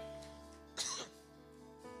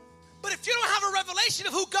 But if you don't have a revelation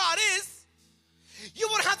of who God is, you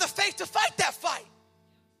won't have the faith to fight that fight.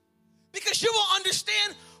 Because you won't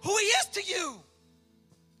understand who he is to you.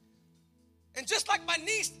 And just like my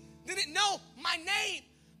niece didn't know my name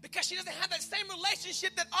because she doesn't have that same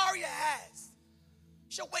relationship that Aria has.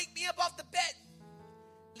 She'll wake me up off the bed.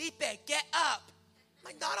 Lipe, get up. I'm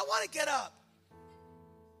like, no, I don't want to get up.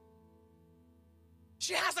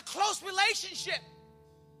 She has a close relationship.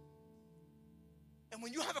 And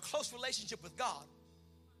when you have a close relationship with God,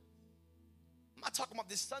 I'm not talking about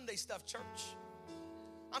this Sunday stuff, church.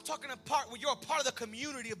 I'm talking a part where you're a part of the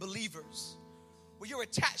community of believers, where you're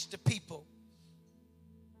attached to people,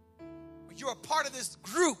 where you're a part of this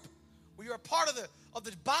group, where you're a part of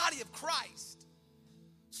the body of Christ.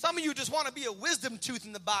 Some of you just want to be a wisdom tooth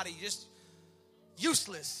in the body, just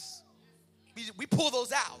useless. We pull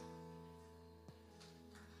those out.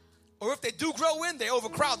 Or if they do grow in, they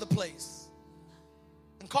overcrowd the place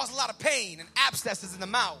and cause a lot of pain and abscesses in the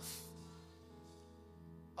mouth.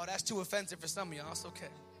 Oh, that's too offensive for some of y'all. It's okay.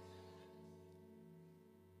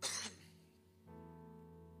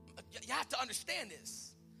 You have to understand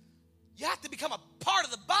this. You have to become a part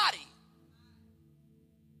of the body.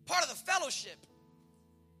 part of the fellowship.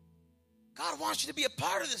 God wants you to be a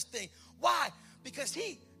part of this thing. Why? Because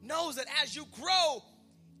he knows that as you grow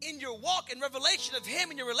in your walk and revelation of him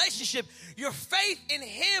and your relationship, your faith in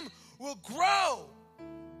him will grow.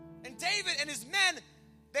 And David and his men,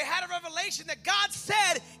 they had a revelation that God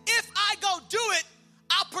said, if I go do it,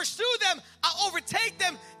 I'll pursue them, I'll overtake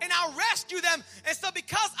them, and I'll rescue them. And so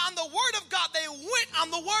because on the word of God, they went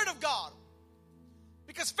on the word of God.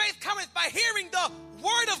 Because faith cometh by hearing the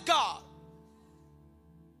word of God.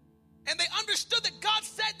 And they understood that God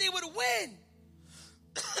said they would win.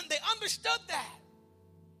 They understood that.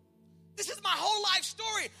 This is my whole life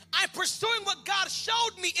story. I'm pursuing what God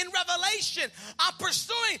showed me in Revelation. I'm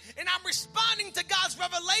pursuing and I'm responding to God's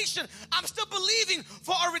revelation. I'm still believing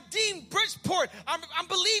for a redeemed Bridgeport. I'm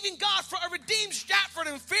believing God for a redeemed Stratford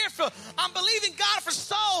and Fairfield. I'm believing God for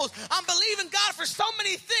souls. I'm believing God for so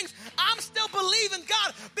many things. I'm still believing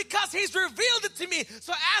God because he's revealed it to me.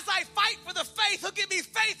 So as I fight for the faith, he'll give me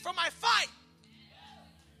faith for my fight.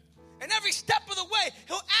 And every step of the way,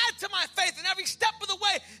 he'll add to my faith. And every step of the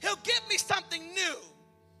way, he'll give me something new.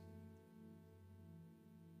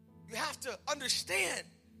 You have to understand.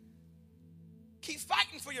 Keep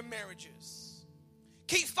fighting for your marriages.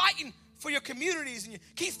 Keep fighting for your communities. And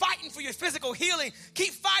keep fighting for your physical healing.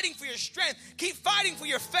 Keep fighting for your strength. Keep fighting for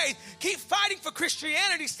your faith. Keep fighting for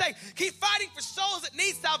Christianity's sake. Keep fighting for souls that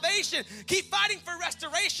need salvation. Keep fighting for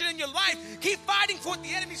restoration in your life. Keep fighting for what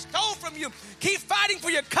the enemy stole from you. Keep fighting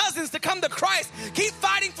for your cousins to come to Christ. Keep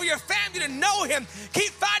fighting for your family to know him.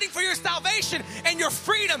 Keep fighting for your salvation and your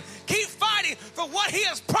freedom. Keep fighting for what he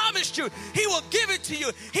has promised you. He will give it to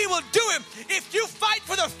you. He will do it. If you fight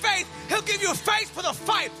for the faith, he'll give you faith for the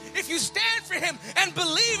fight. If you stand for him and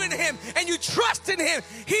believe in him and you trust in him,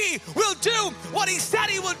 he will do what he said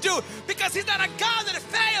he will do, because he's not a God that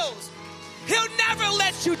fails. He'll never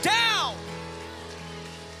let you down.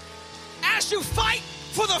 As you fight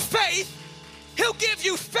for the faith, he'll give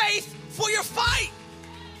you faith for your fight.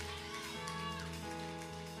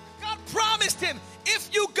 God promised him,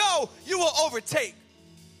 if you go, you will overtake.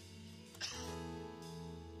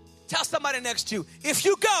 Tell somebody next to you, if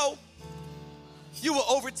you go, you will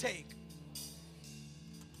overtake.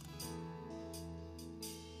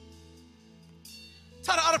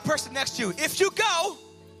 Tell the other person next to you, if you go,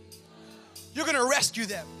 you're going to rescue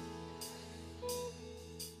them.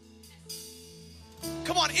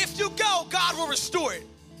 Come on, if you go, God will restore it.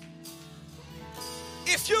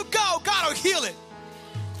 If you go, God will heal it.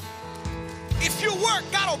 If you work,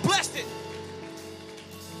 God will bless it.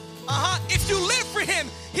 If you live for him,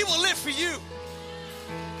 he will live for you.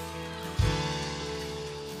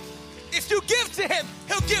 If you give to him,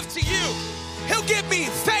 he'll give to you. He'll give me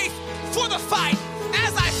faith for the fight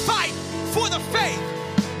as I fight for the faith.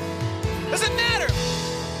 Doesn't matter.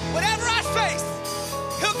 Whatever I face,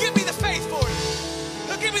 he'll give me the faith for it.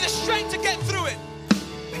 He'll give me the strength to get through it.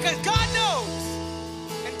 Because God knows.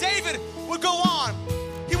 And David would go on.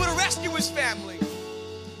 He would rescue his family.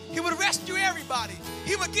 He would rescue everybody.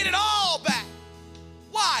 He would get it all back.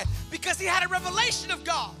 Why? Because he had a revelation of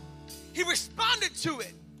God. He responded to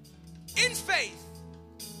it in faith.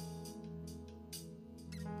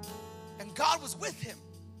 And God was with him.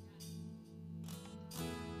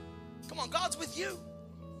 Come on, God's with you.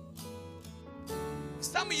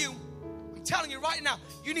 Some of you, I'm telling you right now,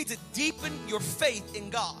 you need to deepen your faith in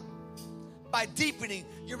God by deepening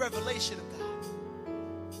your revelation of God.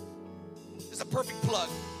 It's a perfect plug.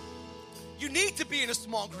 You need to be in a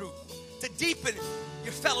small group to deepen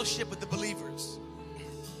your fellowship with the believers.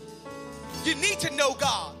 You need to know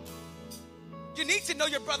God. You need to know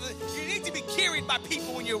your brother. You need to be carried by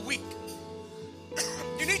people when you're weak.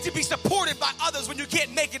 You need to be supported by others when you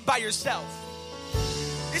can't make it by yourself.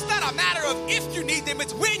 It's not a matter of if you need them,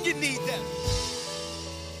 it's when you need them.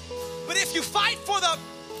 But if you fight for them,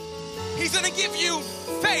 he's going to give you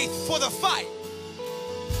faith for the fight.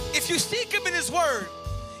 If you seek him in his word,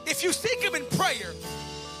 if you seek him in prayer,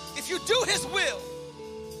 if you do his will,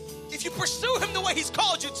 if you pursue him the way he's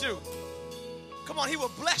called you to, come on, he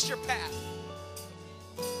will bless your path.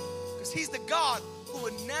 Because he's the God who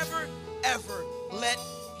would never, ever let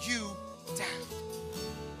you down.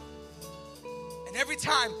 And every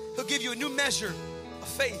time he'll give you a new measure of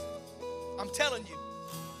faith. I'm telling you.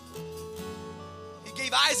 He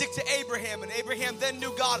gave Isaac to Abraham, and Abraham then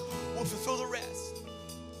knew God would fulfill the rest.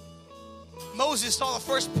 Moses saw the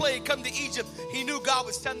first plague come to Egypt. He knew God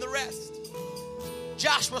would send the rest.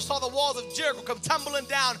 Joshua saw the walls of Jericho come tumbling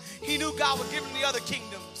down. He knew God would give him the other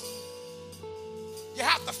kingdoms. You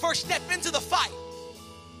have to first step into the fight.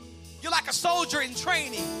 You're like a soldier in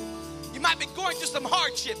training. You might be going through some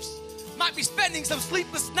hardships. Might be spending some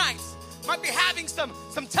sleepless nights. might be having some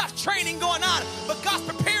tough training going on, but God's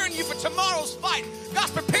preparing you for tomorrow's fight.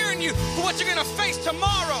 God's preparing you for what you're going to face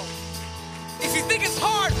tomorrow. If you think it's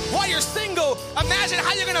hard while you're single, imagine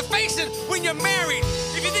how you're going to face it when you're married.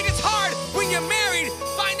 If you think it's hard when you're married,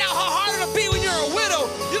 find out how hard it'll be when you're a widow.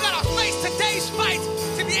 You got to face today's fight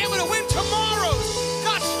to be able to win tomorrow's.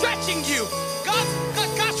 God's stretching you.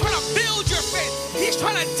 God's trying to build your faith. He's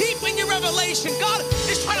trying to deepen your revelation. God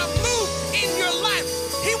is trying to move in your life.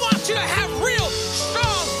 He wants you to have real,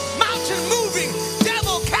 strong, mountain-moving,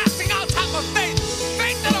 devil-casting out type of faith.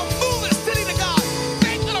 Faith that'll move a city to God.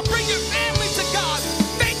 Faith that'll bring your family to God.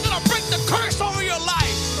 Faith that'll break the curse over your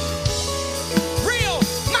life. Real,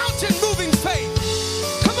 mountain-moving faith.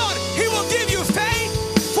 Come on, He will give you faith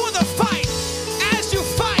for the fight. As you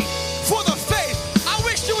fight for the faith, I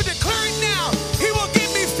wish you would declare it now. He will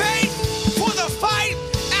give me faith for the fight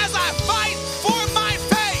as I fight for my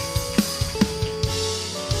faith.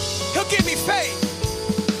 He'll give me faith.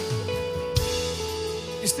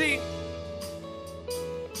 You see,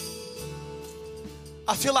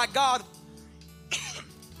 I feel like God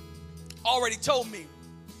already told me.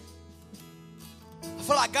 I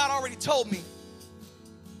feel like God already told me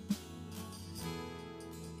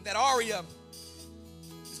that Aria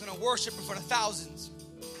is going to worship in front of thousands.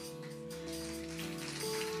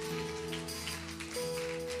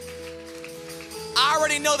 I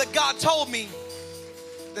already know that God told me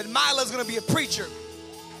that Mila's going to be a preacher.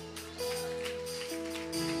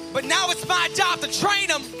 But now it's my job to train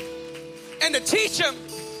them and to teach them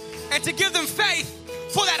and to give them faith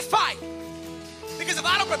for that fight. Because if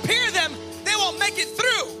I don't prepare them, they won't make it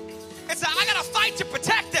through. And so I got to fight to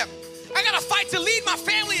protect them. I got to fight to lead my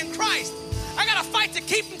family in Christ. I got to fight to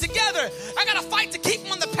keep them together. I got to fight to keep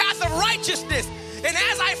them on the path of righteousness. And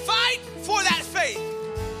as I fight for that faith,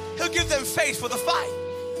 He'll give them faith for the fight.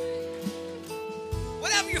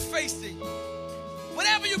 Whatever you're facing,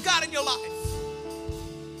 whatever you got in your life,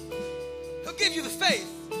 He'll give you the faith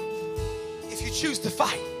if you choose to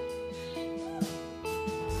fight.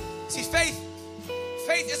 See, faith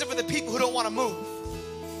isn't for the people who don't want to move.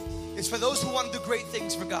 It's for those who want to do great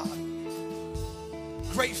things for God.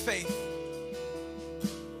 Great faith.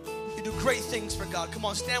 You do great things for God. Come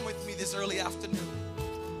on, stand with me this early afternoon.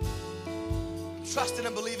 Trusting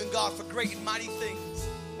and believing God for great and mighty things.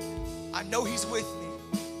 I know He's with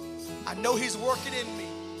me. I know He's working in me.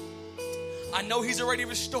 I know He's already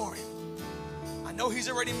restoring. I know He's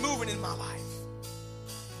already moving in my life.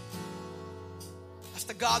 That's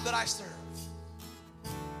the God that I serve.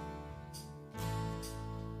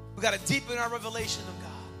 We got to deepen our revelation of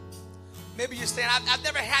God. Maybe you're saying, I've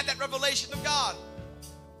never had that revelation of God.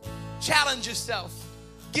 Challenge yourself.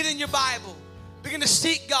 Get in your Bible. Begin to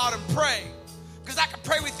seek God and pray. Because I can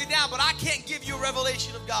pray with you now, but I can't give you a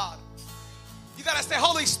revelation of God. You got to say,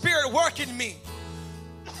 Holy Spirit, work in me.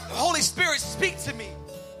 Holy Spirit, speak to me.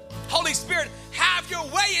 Holy Spirit, have your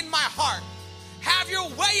way in my heart. Have your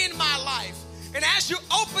way in my life. And as you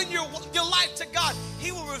open your life to God,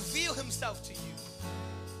 He will reveal Himself to you.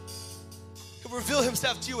 He'll reveal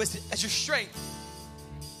Himself to you as your strength,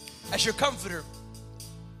 as your comforter,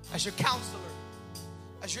 as your counselor,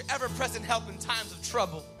 as your ever-present help in times of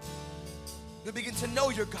trouble. You'll begin to know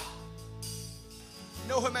your God.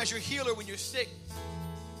 Know Him as your healer when you're sick.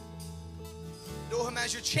 Know Him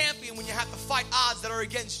as your champion when you have to fight odds that are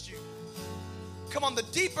against you. Come on, the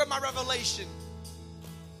deeper my revelation,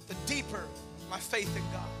 the deeper my faith in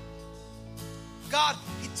God. God,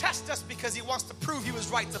 He tests us because He wants to prove He was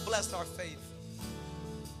right to bless our faith.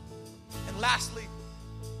 And lastly,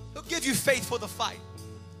 He'll give you faith for the fight.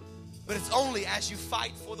 But it's only as you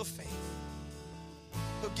fight for the faith,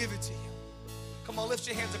 He'll give it to you. Come on, lift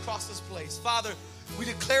your hands across this place. Father, we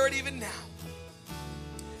declare it even now.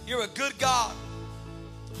 You're a good God.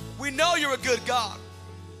 We know You're a good God.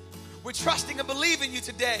 We're trusting and believing You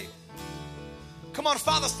today. Come on,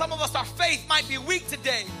 Father, some of us, our faith might be weak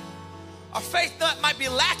today. Our faith might be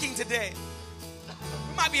lacking today.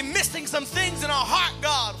 We might be missing some things in our heart,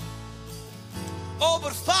 God. Oh,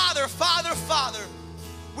 but Father,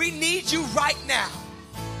 we need You right now.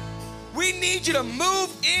 We need You to move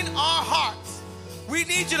in our hearts. We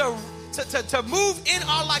need You to move in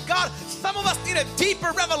our life. God, some of us need a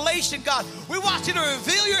deeper revelation, God. We want You to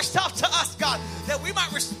reveal Yourself to us, God, that we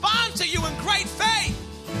might respond to You in great faith.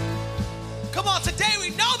 Come on, today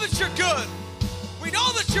we know that You're good. We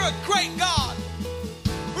know that You're a great God.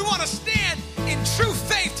 We want to stand in true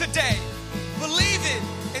faith today, believing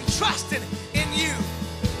and trusting in You.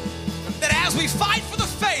 That as we fight for the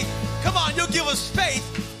faith, come on, You'll give us faith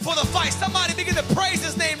for the fight. Somebody begin to praise His